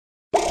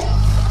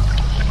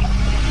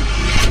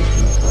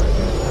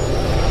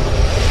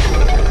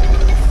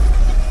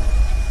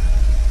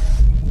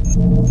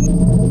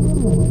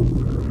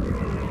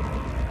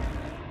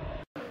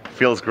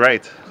feels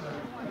great.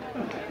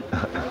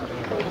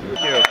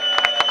 Thank you.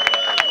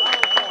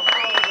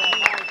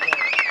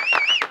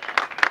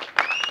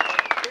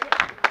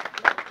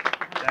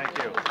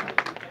 Thank you.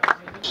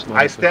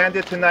 I stand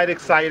here tonight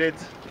excited,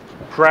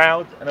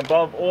 proud, and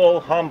above all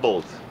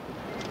humbled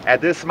at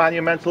this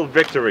monumental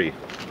victory.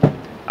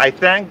 I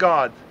thank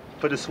God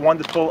for this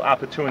wonderful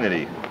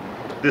opportunity.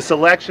 This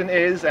election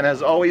is and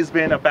has always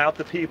been about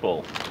the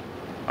people.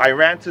 I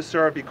ran to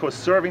serve because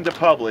serving the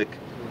public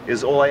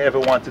is all I ever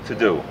wanted to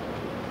do.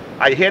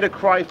 I hear the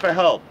cry for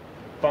help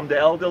from the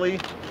elderly.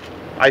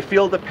 I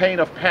feel the pain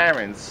of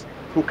parents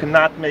who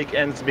cannot make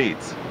ends meet.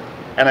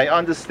 And I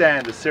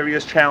understand the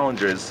serious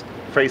challenges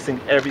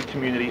facing every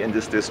community in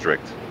this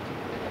district.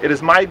 It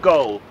is my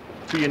goal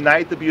to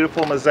unite the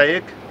beautiful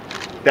mosaic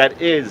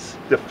that is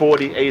the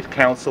 48th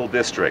Council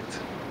District.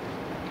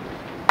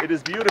 It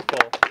is beautiful.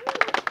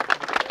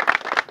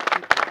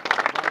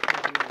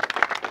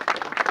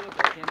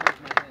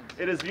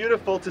 It is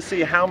beautiful to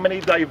see how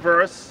many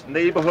diverse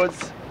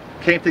neighborhoods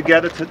came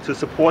together to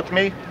support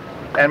me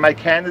and my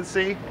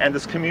candidacy and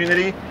this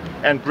community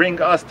and bring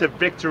us to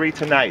victory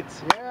tonight.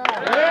 In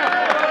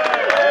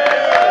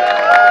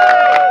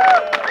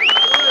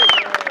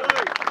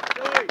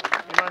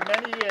my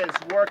many years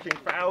working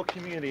for our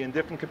community in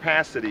different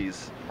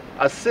capacities,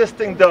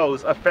 assisting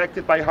those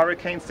affected by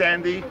Hurricane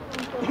Sandy,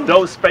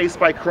 those faced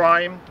by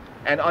crime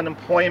and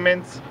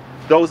unemployment,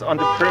 those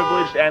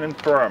underprivileged and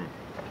infirm,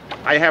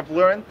 I have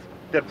learned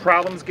that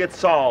problems get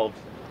solved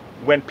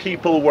when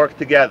people work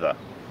together.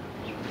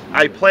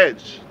 I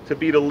pledge to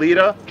be the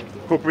leader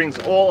who brings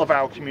all of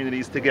our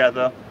communities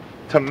together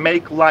to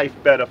make life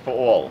better for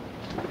all.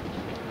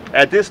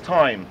 At this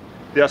time,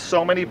 there are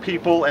so many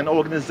people and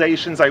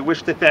organizations I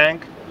wish to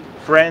thank,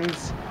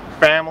 friends,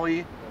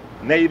 family,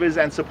 neighbors,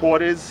 and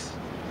supporters.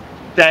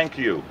 Thank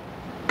you.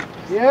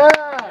 Yeah!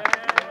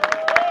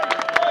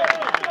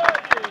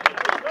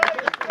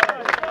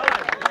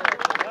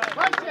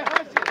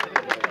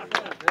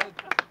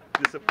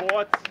 The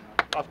support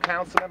of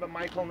Councilmember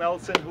Michael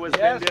Nelson, who has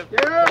been there.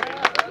 Yeah.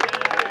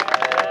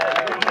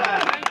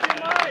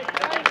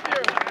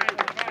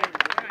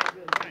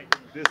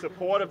 The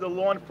support of the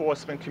law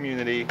enforcement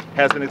community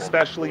has been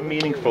especially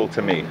meaningful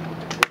to me.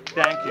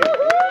 Thank you.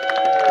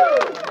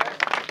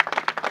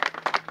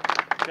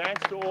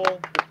 Thanks to all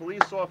the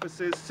police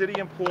officers, city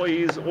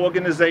employees,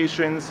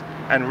 organizations,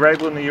 and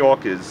regular New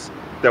Yorkers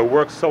that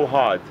work so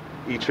hard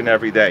each and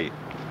every day.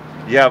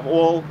 You have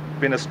all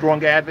been a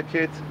strong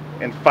advocate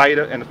and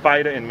fighter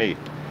in me,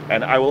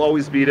 and I will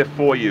always be there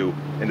for you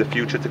in the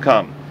future to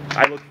come.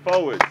 I look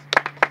forward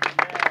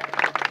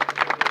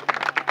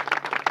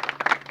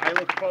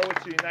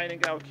to uniting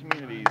our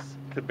communities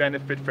to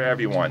benefit for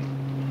everyone.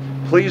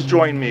 Please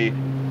join me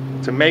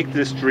to make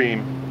this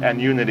dream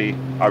and unity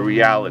a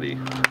reality.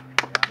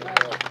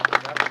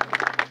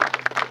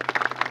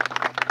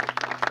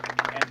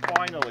 And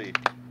finally,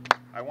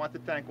 I want to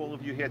thank all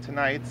of you here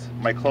tonight,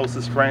 my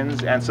closest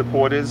friends and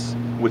supporters.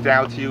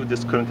 Without you,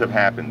 this couldn't have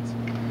happened.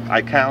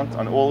 I count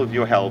on all of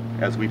your help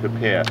as we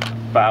prepare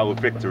for our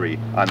victory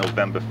on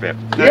November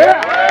 5th.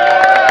 Yeah!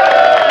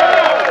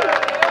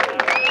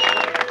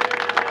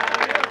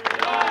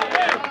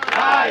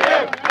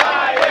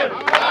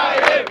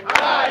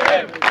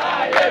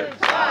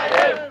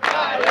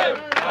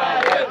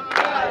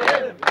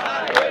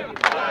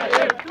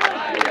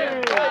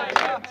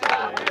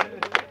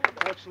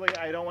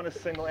 I don't want to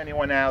single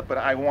anyone out, but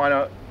I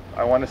want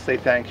to say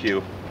thank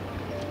you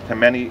to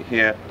many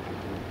here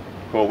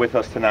who are with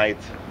us tonight.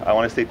 I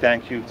want to say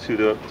thank you to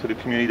the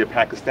community, the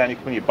Pakistani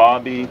community,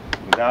 Bobby,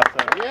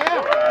 Nasa.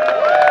 Yeah.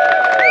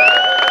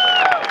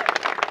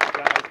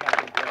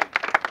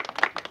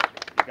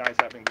 You guys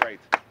have been great.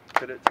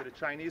 To the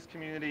Chinese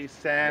community,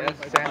 Sam. Yes.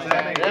 Sam.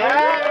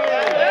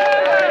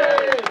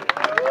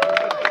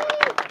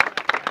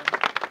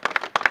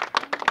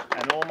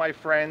 And all my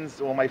friends,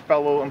 all my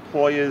fellow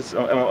employees,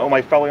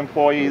 my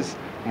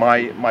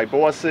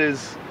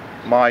bosses,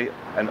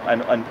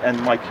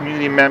 and my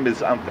community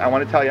members. I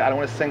want to tell you, I don't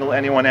want to single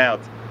anyone out,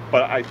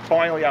 but I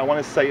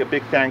want to say a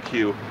big thank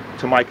you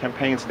to my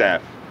campaign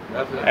staff.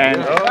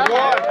 And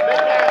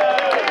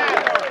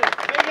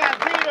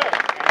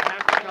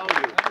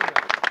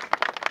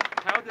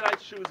how did I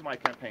choose my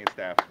campaign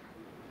staff?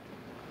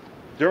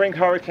 During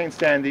Hurricane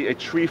Sandy, a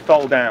tree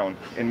fell down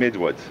in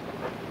Midwood.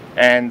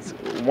 And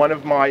one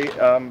of my,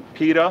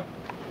 Peter,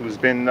 who's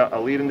been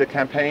leading the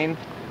campaign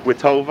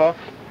with Tova,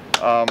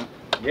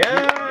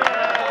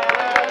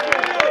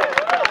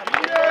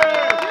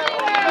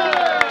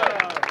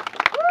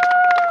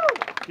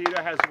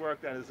 Peter has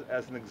worked as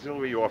an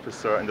auxiliary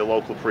officer in the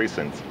local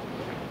precinct.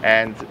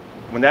 And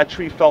when that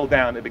tree fell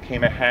down, it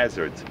became a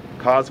hazard.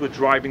 Cars were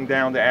driving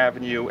down the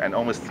avenue and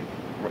almost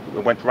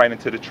went right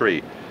into the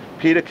tree.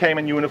 Peter came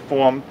in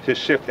uniform. His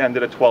shift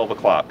ended at 12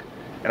 o'clock.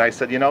 And I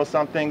said, you know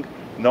something?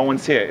 No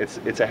one's here.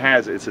 It's a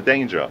hazard. It's a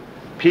danger.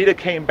 Peter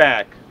came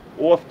back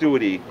off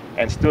duty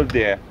and stood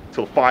there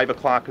till 5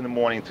 o'clock in the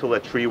morning till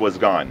that tree was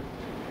gone.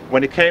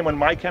 When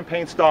my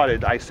campaign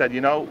started, I said,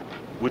 you know,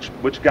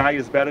 which guy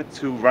is better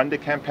to run the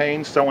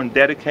campaign, someone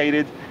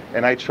dedicated,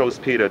 and I chose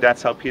Peter.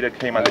 That's how Peter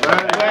came on the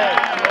campaign.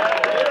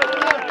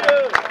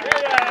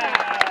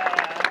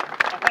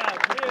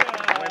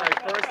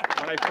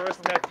 When I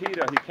first met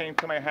Peter, he came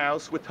to my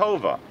house with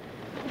Tova.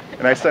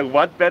 And I said,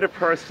 what better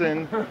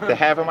person to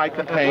have on my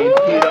campaign,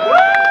 Peter?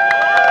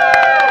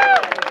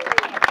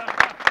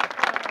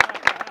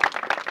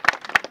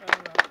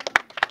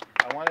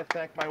 I want to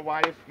thank my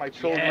wife, my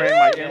children,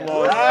 my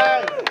in-laws.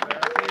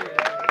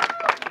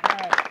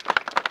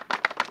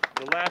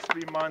 The last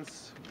 3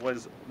 months were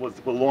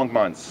long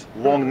months,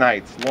 long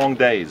nights, long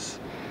days.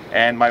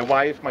 And my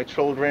wife, my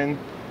children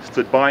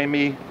stood by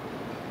me,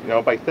 you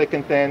know, by thick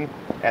and thin,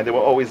 and they were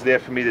always there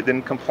for me. They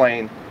didn't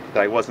complain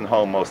that I wasn't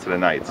home most of the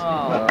night.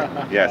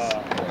 Yes.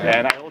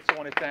 And I also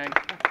want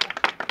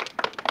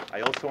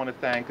to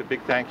thank a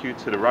big thank you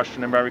to the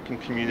Russian American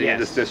community in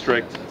this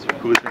district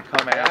who has been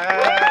coming out. And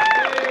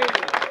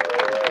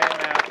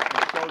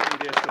showed me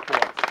their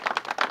support.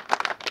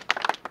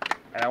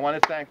 And I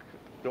want to thank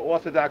the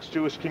Orthodox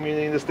Jewish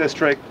community in this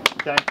district.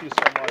 Thank you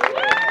so much.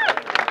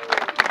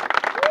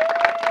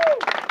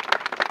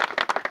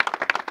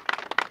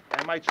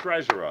 And my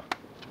treasurer.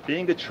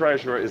 Being a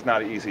treasurer is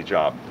not an easy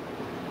job.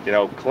 You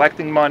know,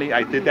 collecting money,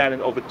 I did that in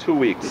over 2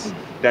 weeks.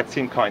 That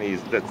seemed kind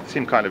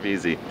of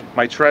easy.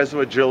 My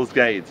treasurer, Jill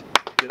Gade,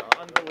 did an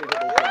unbelievable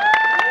job.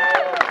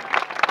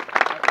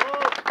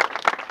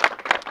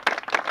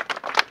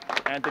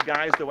 And the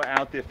guys that were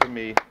out there for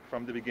me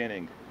from the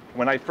beginning.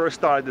 When I first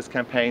started this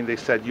campaign, they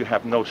said, you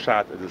have no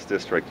shot at this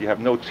district. You have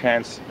no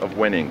chance of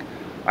winning.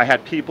 I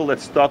had people that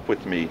stuck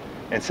with me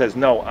and says,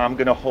 no, I'm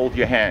going to hold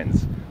your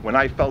hands. When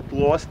I felt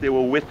lost, they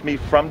were with me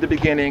from the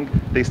beginning.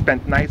 They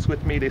spent nights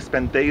with me. They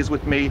spent days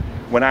with me.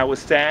 When I was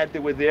sad, they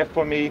were there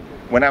for me.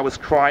 When I was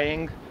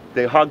crying,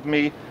 they hugged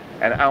me.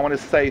 And I want to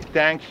say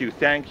thank you to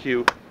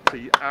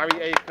Ari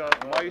Eka,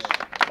 Moish,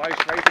 raise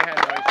your hand,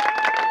 Moish,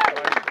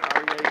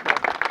 Ari Eka,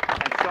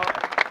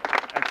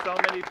 and so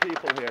many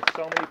people here,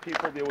 so many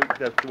people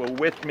that were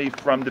with me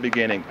from the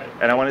beginning.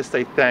 And I want to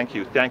say thank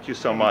you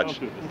so much.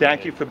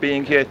 Thank you for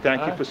being here,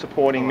 thank you for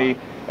supporting me,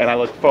 and I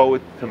look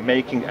forward to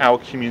making our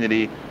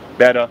community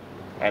better.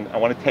 And I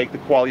want to take the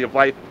quality of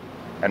life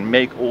and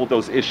make all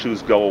those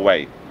issues go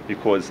away.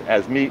 Because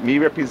as me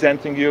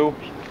representing you,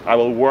 I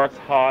will work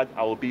hard,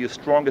 I will be your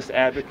strongest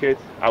advocate,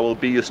 I will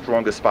be your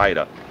strongest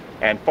fighter.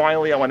 And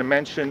finally, I want to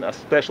mention a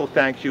special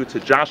thank you to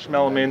Josh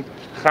Melman,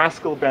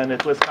 Chaskel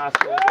Bennett, Liz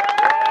Chaskel.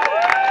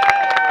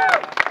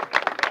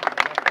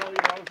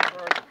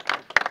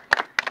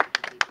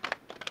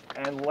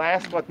 And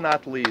last but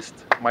not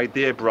least, my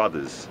dear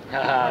brothers. When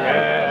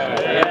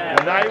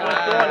I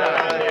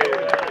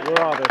went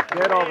We're over.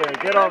 Get over.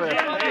 Get over.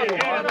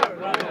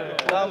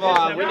 Come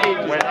on, we need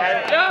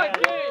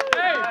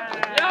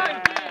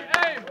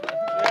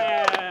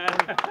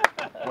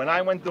When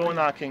I went door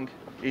knocking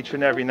each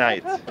and every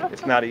night,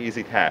 it's not an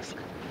easy task.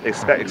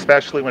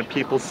 Especially when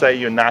people say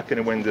you're not going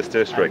to win this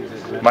district.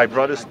 My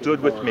brothers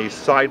stood with me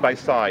side by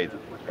side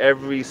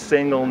every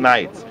single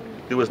night.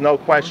 There was no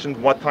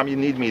question what time you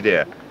need me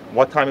there.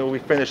 What time will we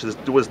finish this?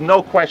 There was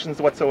no questions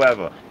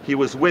whatsoever. He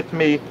was with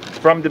me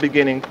from the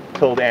beginning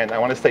till the end. I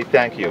want to say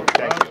thank you.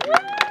 Thank you.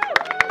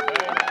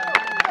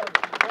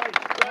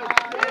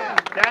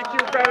 Thank you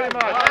very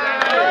much.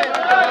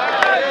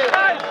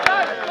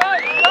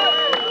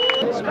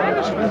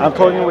 I'm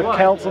talking with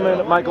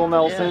Councilman Michael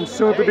Nelson,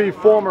 soon to be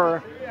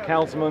former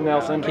Councilman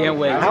Nelson. Can't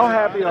wait. How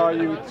happy are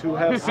you to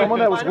have someone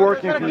that was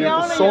working for you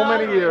for so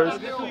many years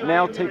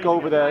now take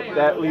over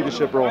that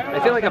leadership role? I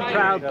feel like a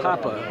proud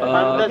papa.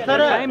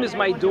 Chaim is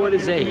my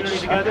daughter's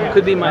age.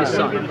 Could be my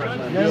son.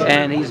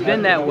 And he's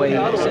been that way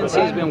since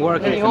he's been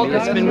working for me.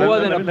 It's been more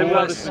than a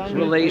boss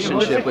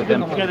relationship with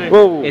him.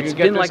 Whoa. It's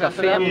been like a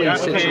family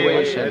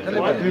situation.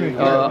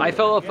 I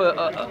fell off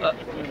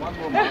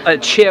a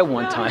chair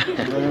one time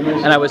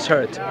and I was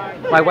hurt.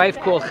 My wife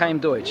called Chaim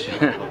Deutch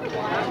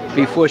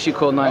before she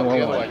called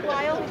 911.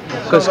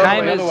 Because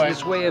Chaim has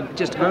this way of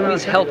just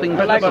always helping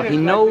people. He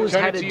knows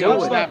how to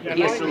do it.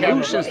 He has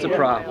solutions to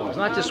problems.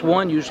 Not just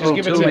one,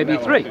 usually two, maybe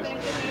three.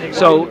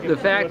 So the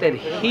fact that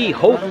he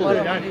hopefully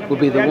will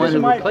be the one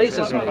who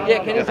replaces me,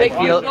 I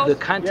feel the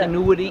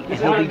continuity, and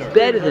he'll be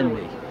better than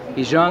me.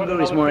 He's younger,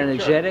 he's more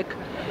energetic,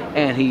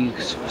 and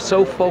he's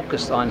so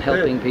focused on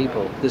helping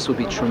people. This will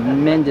be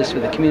tremendous for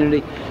the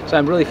community. So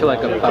I really feel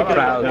like a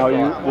proud Now,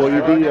 will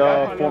you be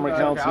a former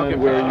councilman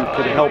where you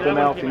could help him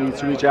out if he needs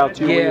to reach out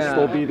to you? Will you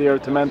still be there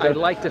to mentor? I'd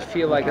like to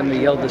feel like I'm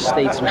the elder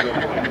statesman,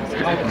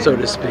 so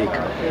to speak.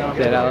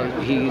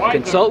 That he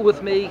consult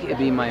with me, it'd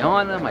be my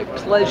honor, my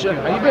pleasure,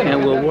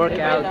 and we'll work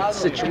out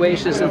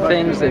situations and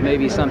things. There may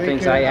be some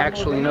things I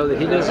actually know that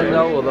he doesn't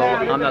know, although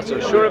I'm not so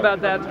sure about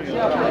that.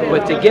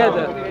 But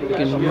together, we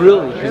can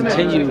really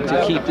continue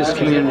to keep this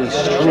community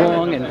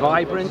strong and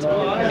vibrant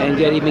and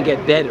even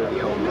get better, we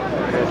hope.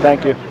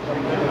 Thank you.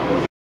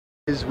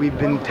 We've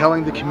been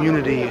telling the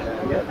community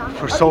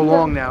for so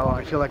long now,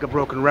 I feel like a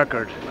broken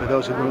record. For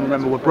those who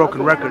remember what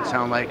broken records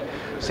sound like,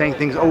 saying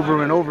things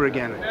over and over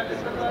again.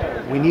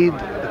 We need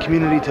the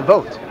community to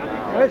vote.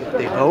 If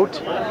they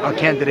vote, our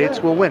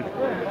candidates will win.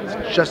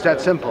 It's just that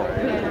simple.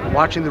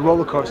 Watching the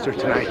roller coaster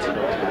tonight,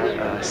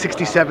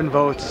 67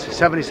 votes,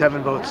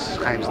 77 votes,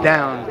 Chaim's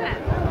down,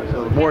 a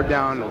little more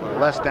down, a little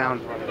less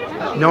down,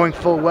 knowing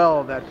full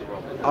well that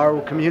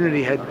our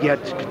community had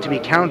yet to be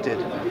counted,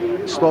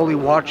 slowly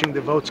watching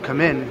the votes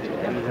come in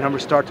and the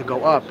numbers start to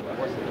go up,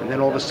 and then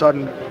all of a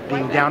sudden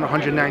being down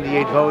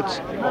 198 votes,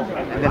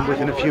 and then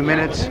within a few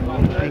minutes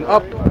being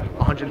up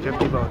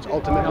 150 votes,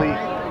 ultimately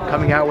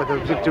coming out with a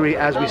victory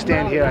as we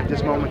stand here at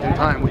this moment in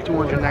time with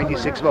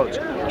 296 votes.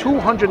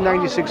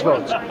 296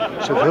 votes.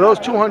 So for those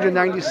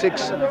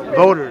 296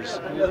 voters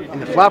in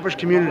the Flatbush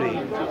community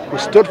who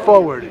stood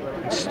forward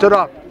and stood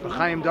up for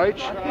Chaim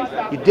Deutch,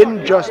 you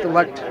didn't just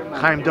elect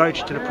Chaim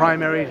Deutch to the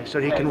primary so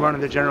he can run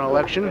in the general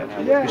election.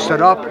 You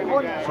stood up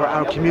for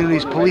our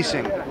community's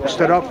policing. You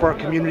stood up for our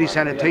community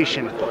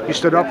sanitation. You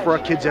stood up for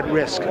our kids at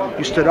risk.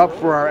 You stood up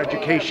for our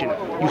education.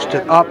 You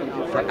stood up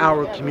for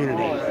our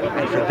community.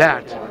 And for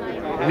that,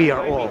 we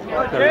are all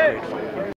very grateful.